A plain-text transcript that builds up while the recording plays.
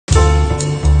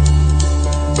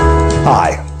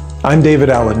Hi, I'm David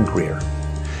Allen Greer.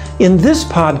 In this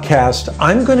podcast,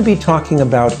 I'm going to be talking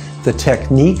about the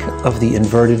technique of the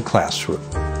inverted classroom,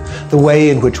 the way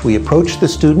in which we approach the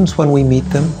students when we meet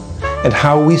them, and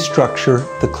how we structure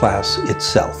the class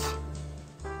itself.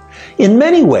 In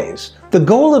many ways, the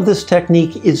goal of this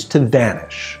technique is to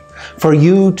vanish, for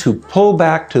you to pull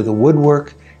back to the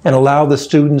woodwork and allow the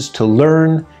students to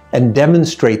learn and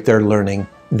demonstrate their learning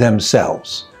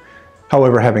themselves.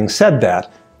 However, having said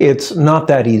that, it's not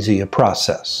that easy a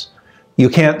process. You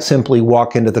can't simply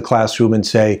walk into the classroom and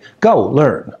say, "Go,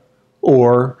 learn,"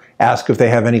 or ask if they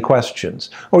have any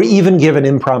questions, or even give an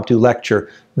impromptu lecture,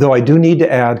 though I do need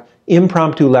to add,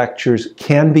 impromptu lectures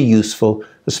can be useful,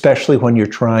 especially when you're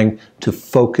trying to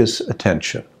focus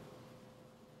attention.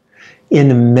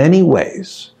 In many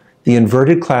ways, the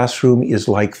inverted classroom is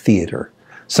like theater,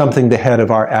 something the head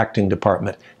of our acting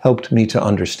department helped me to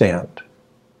understand.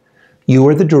 You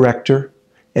are the director,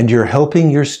 and you're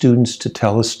helping your students to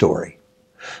tell a story.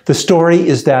 The story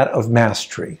is that of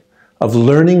mastery, of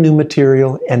learning new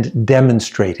material and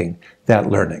demonstrating that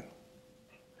learning.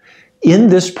 In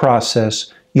this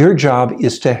process, your job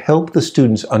is to help the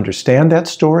students understand that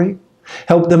story,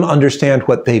 help them understand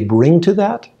what they bring to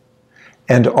that,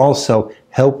 and also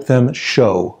help them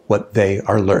show what they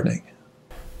are learning.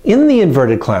 In the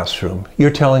inverted classroom, you're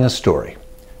telling a story,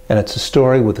 and it's a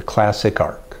story with a classic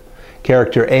arc.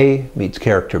 Character A meets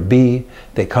character B,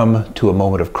 they come to a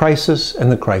moment of crisis,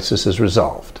 and the crisis is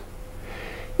resolved.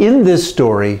 In this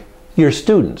story, your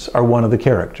students are one of the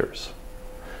characters.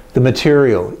 The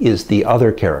material is the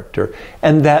other character,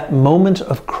 and that moment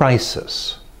of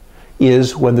crisis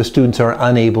is when the students are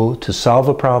unable to solve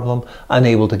a problem,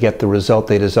 unable to get the result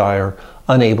they desire,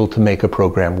 unable to make a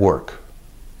program work.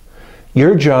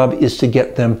 Your job is to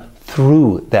get them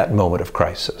through that moment of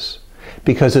crisis,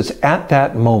 because it's at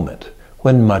that moment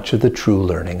when much of the true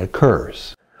learning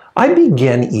occurs. I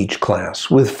begin each class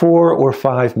with 4 or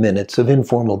 5 minutes of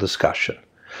informal discussion.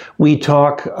 We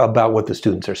talk about what the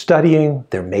students are studying,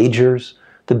 their majors,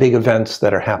 the big events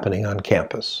that are happening on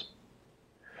campus.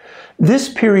 This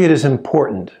period is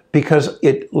important because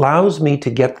it allows me to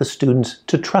get the students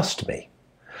to trust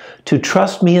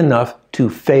me enough to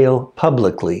fail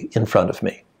publicly in front of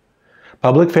me.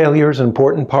 Public failure is an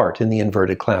important part in the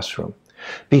inverted classroom,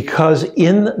 because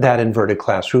in that inverted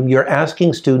classroom, you're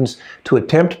asking students to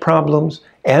attempt problems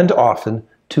and often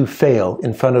to fail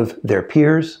in front of their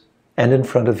peers and in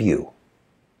front of you.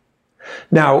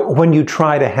 Now, when you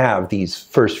try to have these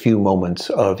first few moments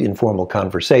of informal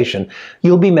conversation,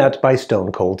 you'll be met by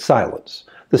stone-cold silence.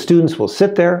 The students will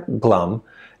sit there, glum,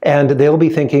 and they'll be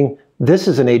thinking, this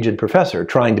is an aged professor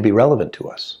trying to be relevant to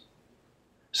us.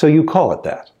 So you call it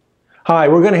that. Hi,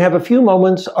 we're going to have a few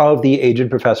moments of the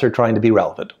aged professor trying to be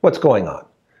relevant. What's going on?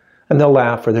 And they'll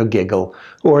laugh or they'll giggle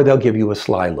or they'll give you a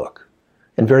sly look.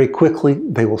 And very quickly,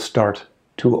 they will start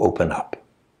to open up.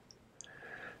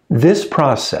 This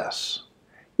process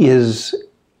is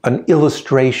an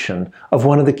illustration of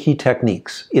one of the key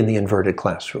techniques in the inverted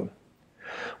classroom.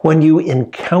 When you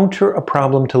encounter a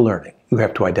problem to learning, you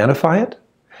have to identify it,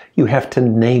 you have to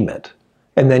name it,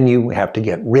 and then you have to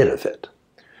get rid of it.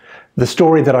 The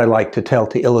story that I like to tell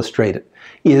to illustrate it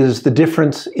is the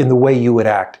difference in the way you would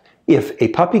act if a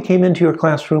puppy came into your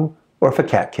classroom or if a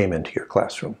cat came into your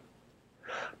classroom.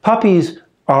 Puppies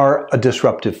are a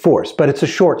disruptive force, but it's a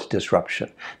short disruption.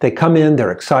 They come in,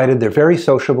 they're excited, they're very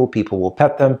sociable, people will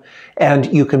pet them,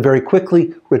 and you can very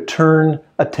quickly return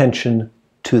attention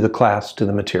to the class, to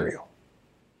the material.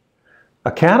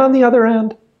 A cat, on the other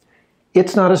hand,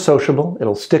 it's not as sociable.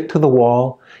 It'll stick to the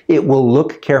wall. It will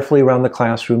look carefully around the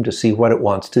classroom to see what it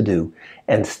wants to do.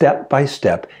 And step by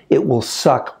step, it will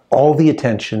suck all the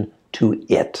attention to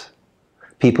it.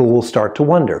 People will start to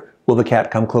wonder, will the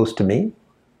cat come close to me?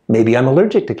 Maybe I'm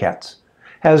allergic to cats.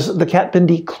 Has the cat been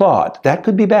declawed? That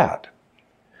could be bad.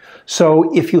 So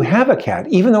if you have a cat,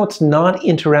 even though it's not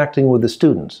interacting with the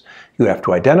students, you have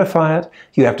to identify it.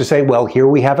 You have to say, well, here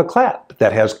we have a cat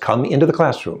that has come into the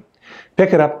classroom.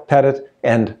 Pick it up, pet it,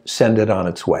 and send it on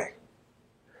its way.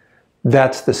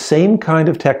 That's the same kind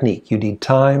of technique you need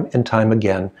time and time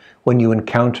again when you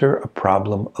encounter a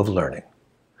problem of learning.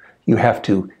 You have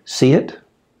to see it,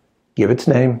 give its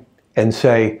name, and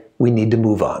say, we need to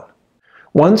move on.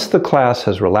 Once the class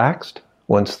has relaxed,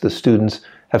 once the students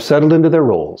have settled into their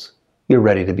roles, you're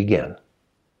ready to begin.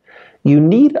 You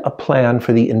need a plan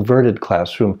for the inverted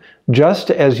classroom just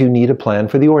as you need a plan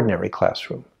for the ordinary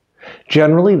classroom.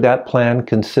 Generally, that plan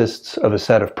consists of a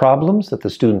set of problems that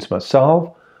the students must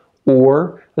solve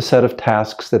or a set of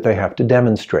tasks that they have to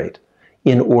demonstrate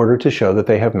in order to show that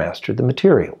they have mastered the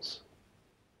materials.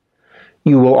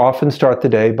 You will often start the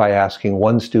day by asking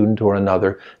one student or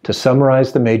another to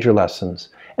summarize the major lessons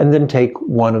and then take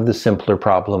one of the simpler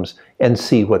problems and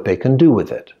see what they can do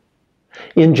with it.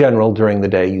 In general, during the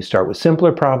day, you start with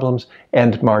simpler problems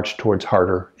and march towards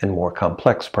harder and more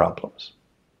complex problems.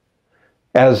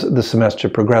 As the semester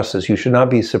progresses, you should not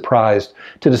be surprised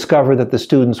to discover that the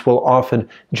students will often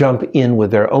jump in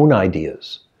with their own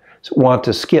ideas, want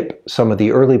to skip some of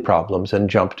the early problems and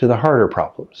jump to the harder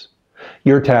problems.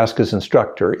 Your task as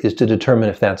instructor is to determine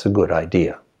if that's a good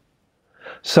idea.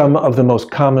 Some of the most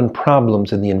common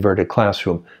problems in the inverted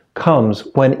classroom comes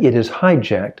when it is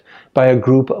hijacked by a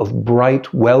group of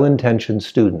bright, well-intentioned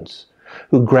students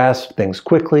who grasp things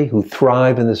quickly, who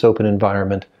thrive in this open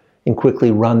environment, and quickly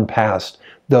run past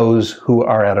those who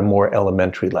are at a more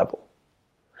elementary level.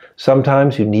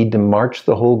 Sometimes you need to march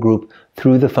the whole group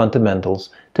through the fundamentals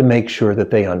to make sure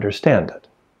that they understand it.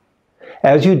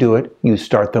 As you do it, you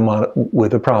start them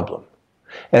with a problem.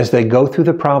 As they go through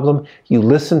the problem, you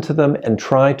listen to them and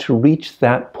try to reach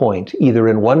that point, either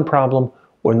in one problem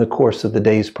or in the course of the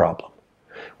day's problem,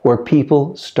 where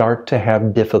people start to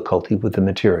have difficulty with the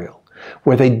material,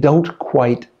 where they don't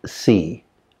quite see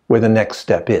where the next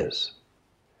step is.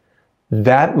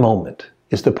 That moment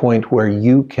is the point where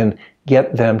you can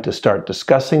get them to start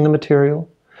discussing the material,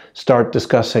 start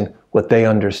discussing what they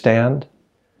understand,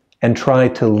 and try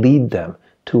to lead them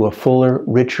to a fuller,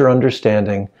 richer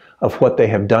understanding of what they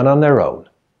have done on their own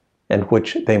and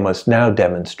which they must now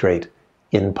demonstrate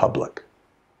in public.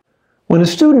 When a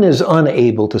student is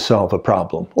unable to solve a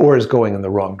problem or is going in the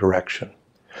wrong direction,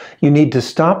 you need to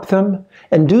stop them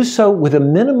and do so with a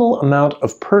minimal amount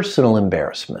of personal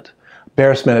embarrassment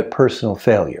at personal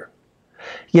failure.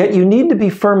 Yet you need to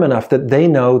be firm enough that they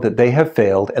know that they have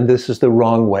failed and this is the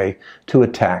wrong way to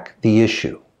attack the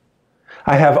issue.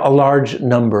 I have a large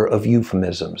number of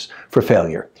euphemisms for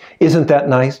failure. Isn't that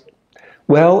nice?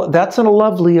 Well, that's a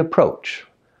lovely approach.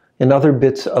 Another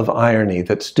bits of irony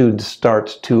that students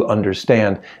start to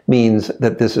understand means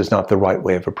that this is not the right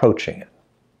way of approaching it.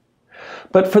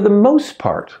 But for the most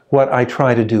part, what I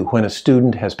try to do when a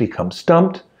student has become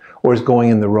stumped or is going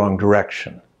in the wrong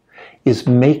direction is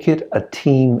make it a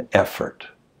team effort.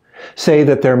 Say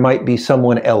that there might be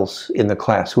someone else in the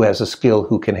class who has a skill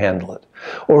who can handle it,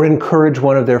 or encourage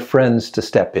one of their friends to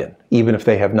step in, even if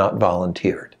they have not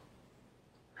volunteered.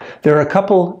 There are a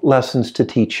couple lessons to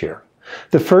teach here.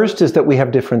 The first is that we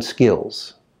have different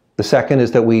skills. The second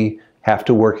is that we have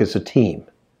to work as a team.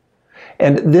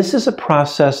 And this is a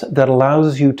process that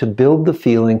allows you to build the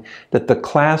feeling that the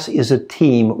class is a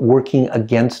team working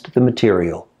against the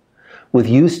material, with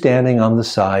you standing on the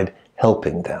side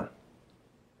helping them.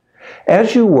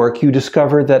 As you work, you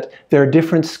discover that there are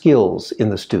different skills in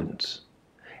the students,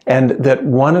 and that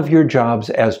one of your jobs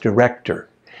as director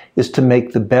is to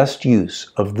make the best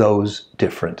use of those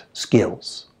different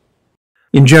skills.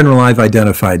 In general, I've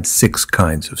identified 6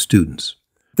 kinds of students.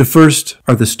 The first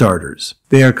are the starters.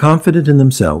 They are confident in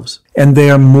themselves, and they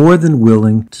are more than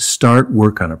willing to start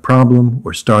work on a problem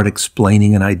or start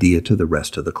explaining an idea to the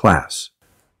rest of the class.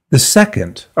 The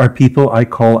second are people I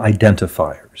call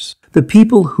identifiers. The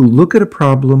people who look at a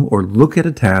problem or look at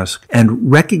a task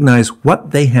and recognize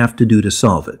what they have to do to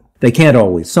solve it. They can't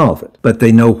always solve it, but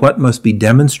they know what must be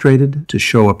demonstrated to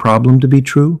show a problem to be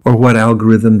true or what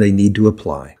algorithm they need to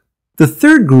apply. The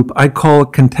third group I call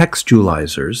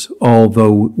contextualizers,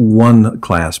 although one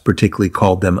class particularly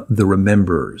called them the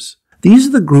rememberers. These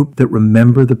are the group that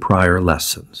remember the prior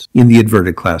lessons. In the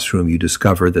inverted classroom, you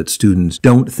discover that students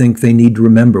don't think they need to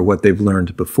remember what they've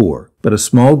learned before, but a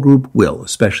small group will,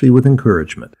 especially with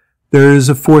encouragement. There is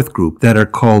a fourth group that are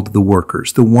called the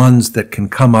workers, the ones that can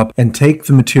come up and take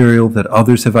the material that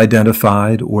others have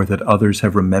identified or that others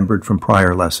have remembered from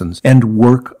prior lessons and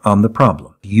work on the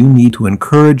problem. You need to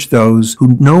encourage those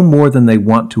who know more than they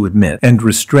want to admit and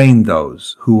restrain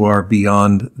those who are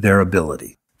beyond their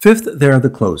ability. Fifth, there are the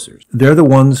closers. They're the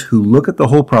ones who look at the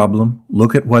whole problem,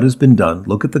 look at what has been done,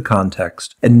 look at the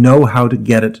context, and know how to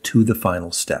get it to the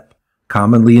final step.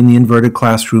 Commonly in the inverted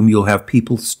classroom, you'll have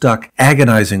people stuck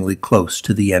agonizingly close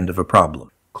to the end of a problem.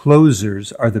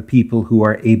 Closers are the people who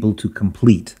are able to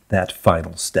complete that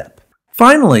final step.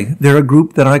 Finally, they're a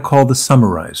group that I call the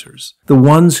summarizers, the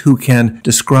ones who can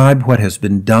describe what has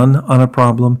been done on a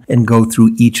problem and go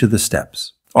through each of the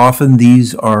steps. Often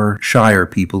these are shyer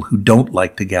people who don't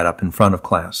like to get up in front of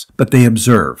class, but they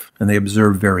observe, and they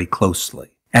observe very closely.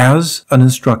 As an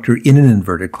instructor in an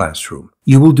inverted classroom,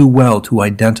 you will do well to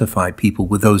identify people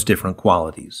with those different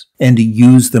qualities and to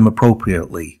use them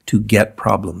appropriately to get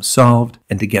problems solved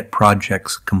and to get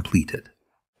projects completed.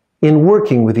 In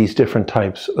working with these different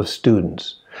types of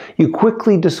students, You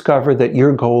quickly discover that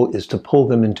your goal is to pull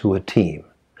them into a team,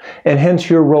 and hence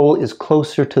your role is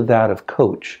closer to that of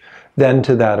coach than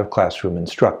to that of classroom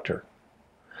instructor.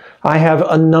 I have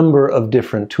a number of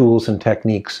different tools and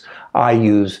techniques I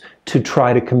use to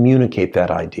try to communicate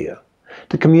that idea.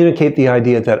 To communicate the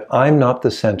idea that I'm not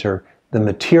the center, the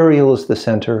material is the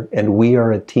center, and we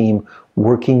are a team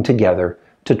working together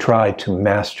to try to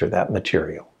master that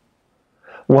material.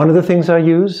 One of the things I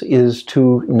use is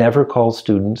to never call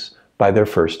students by their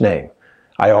first name.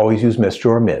 I always use Mr.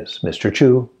 or Ms., Mr.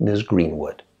 Chu, Ms.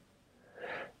 Greenwood.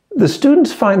 The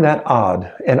students find that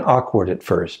odd and awkward at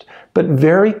first, but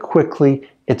very quickly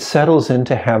it settles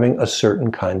into having a certain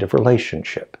kind of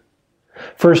relationship.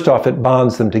 First off, it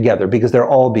bonds them together because they're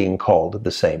all being called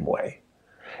the same way.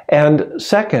 And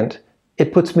second,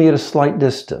 it puts me at a slight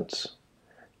distance.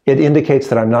 It indicates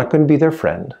that I'm not going to be their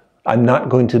friend. I'm not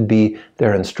going to be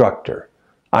their instructor.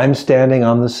 I'm standing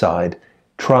on the side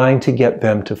trying to get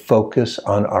them to focus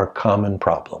on our common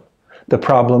problem, the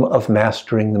problem of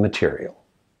mastering the material.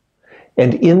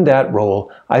 And in that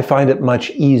role, I find it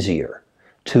much easier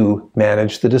to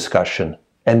manage the discussion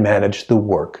and manage the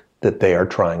work that they are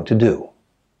trying to do.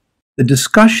 The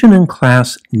discussion in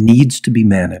class needs to be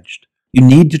managed. You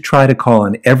need to try to call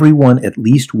on everyone at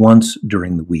least once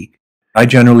during the week. I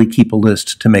generally keep a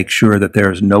list to make sure that there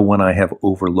is no one I have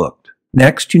overlooked.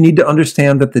 Next, you need to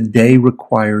understand that the day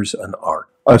requires an arc,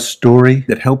 a story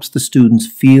that helps the students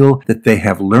feel that they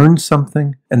have learned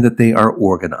something and that they are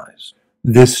organized.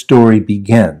 This story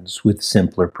begins with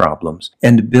simpler problems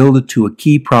and build to a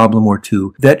key problem or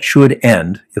two that should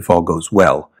end, if all goes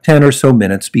well, 10 or so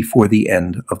minutes before the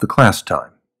end of the class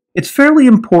time. It's fairly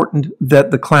important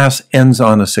that the class ends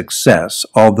on a success,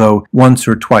 although once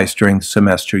or twice during the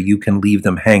semester you can leave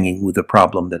them hanging with a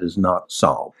problem that is not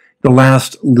solved. The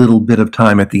last little bit of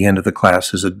time at the end of the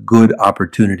class is a good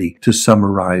opportunity to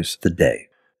summarize the day.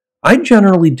 I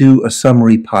generally do a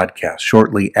summary podcast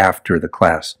shortly after the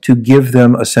class to give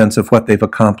them a sense of what they've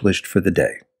accomplished for the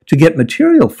day. To get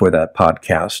material for that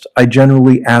podcast, I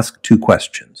generally ask 2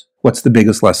 questions. What's the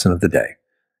biggest lesson of the day?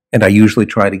 And I usually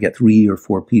try to get 3 or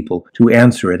 4 people to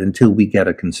answer it until we get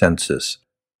a consensus.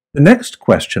 The next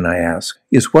question I ask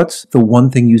is, what's the one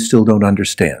thing you still don't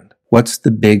understand? What's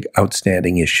the big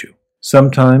outstanding issue?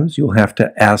 Sometimes you'll have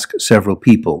to ask several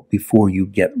people before you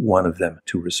get one of them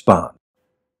to respond.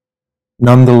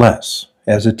 Nonetheless,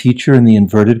 as a teacher in the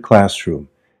inverted classroom,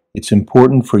 it's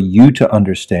important for you to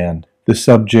understand the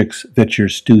subjects that your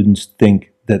students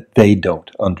think that they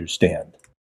don't understand.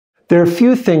 There are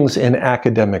few things in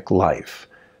academic life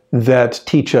that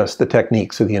teach us the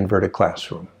techniques of the inverted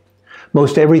classroom.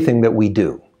 Most everything that we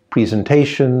do,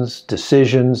 presentations,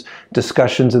 decisions,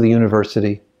 discussions of the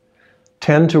university,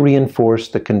 tend to reinforce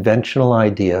the conventional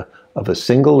idea of a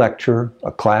single lecture,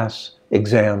 a class,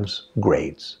 exams,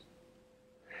 grades.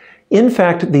 In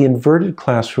fact, the inverted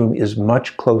classroom is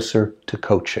much closer to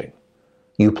coaching.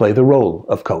 You play the role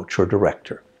of coach or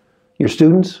director. Your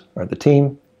students are the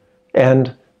team,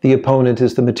 and the opponent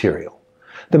is the material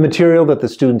that the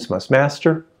students must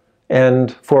master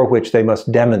and for which they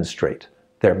must demonstrate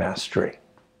their mastery.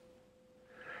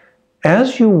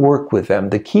 As you work with them,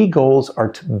 the key goals are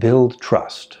to build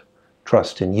trust.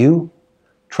 Trust in you,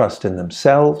 trust in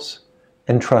themselves,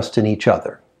 and trust in each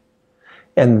other.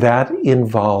 And that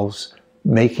involves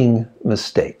making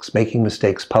mistakes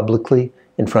publicly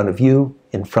in front of you,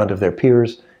 in front of their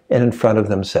peers, and in front of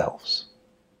themselves.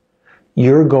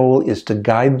 Your goal is to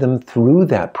guide them through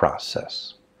that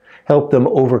process, help them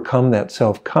overcome that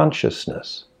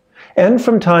self-consciousness, and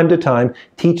from time to time,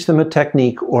 teach them a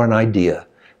technique or an idea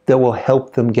that will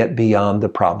help them get beyond the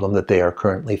problem that they are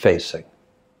currently facing.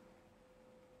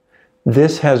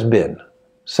 This has been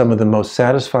some of the most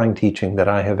satisfying teaching that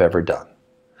I have ever done,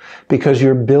 because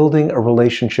you're building a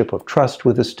relationship of trust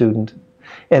with a student,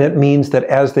 and it means that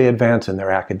as they advance in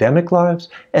their academic lives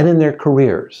and in their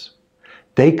careers,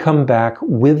 they come back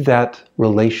with that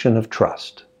relation of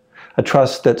trust, a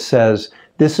trust that says,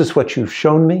 this is what you've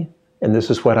shown me, and this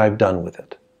is what I've done with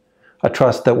it. A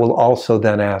trust that will also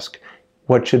then ask,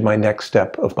 what should my next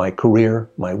step of my career,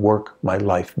 my work, my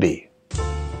life be?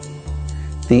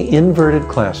 The inverted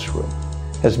classroom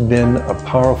has been a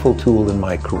powerful tool in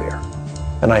my career,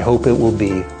 and I hope it will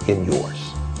be in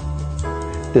yours.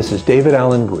 This is David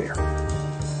Allen Greer.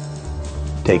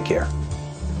 Take care.